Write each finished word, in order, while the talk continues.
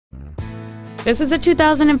This is a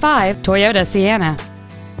 2005 Toyota Sienna.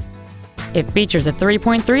 It features a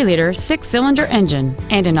 3.3-liter six-cylinder engine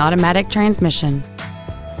and an automatic transmission.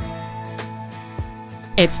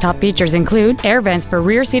 Its top features include air vents for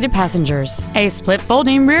rear-seated passengers, a split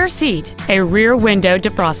folding rear seat, a rear window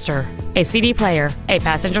defroster, a CD player, a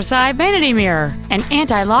passenger side vanity mirror, an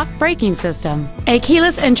anti-lock braking system, a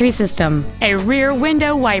keyless entry system, a rear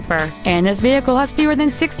window wiper, and this vehicle has fewer than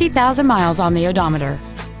 60,000 miles on the odometer.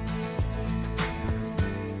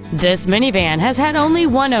 This minivan has had only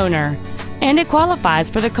one owner, and it qualifies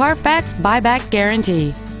for the Carfax buyback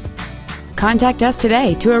guarantee. Contact us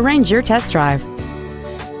today to arrange your test drive.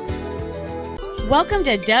 Welcome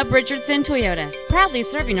to Dub Richardson Toyota, proudly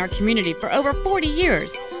serving our community for over 40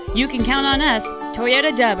 years. You can count on us.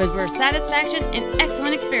 Toyota Dub is where satisfaction and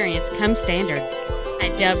excellent experience come standard.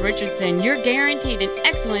 At Dub Richardson, you're guaranteed an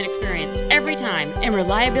excellent experience every time, and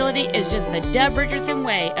reliability is just the Dub Richardson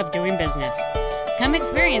way of doing business. Come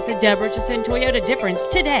experience the Dub Richardson Toyota difference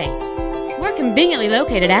today. We're conveniently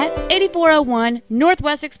located at 8401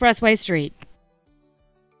 Northwest Expressway Street.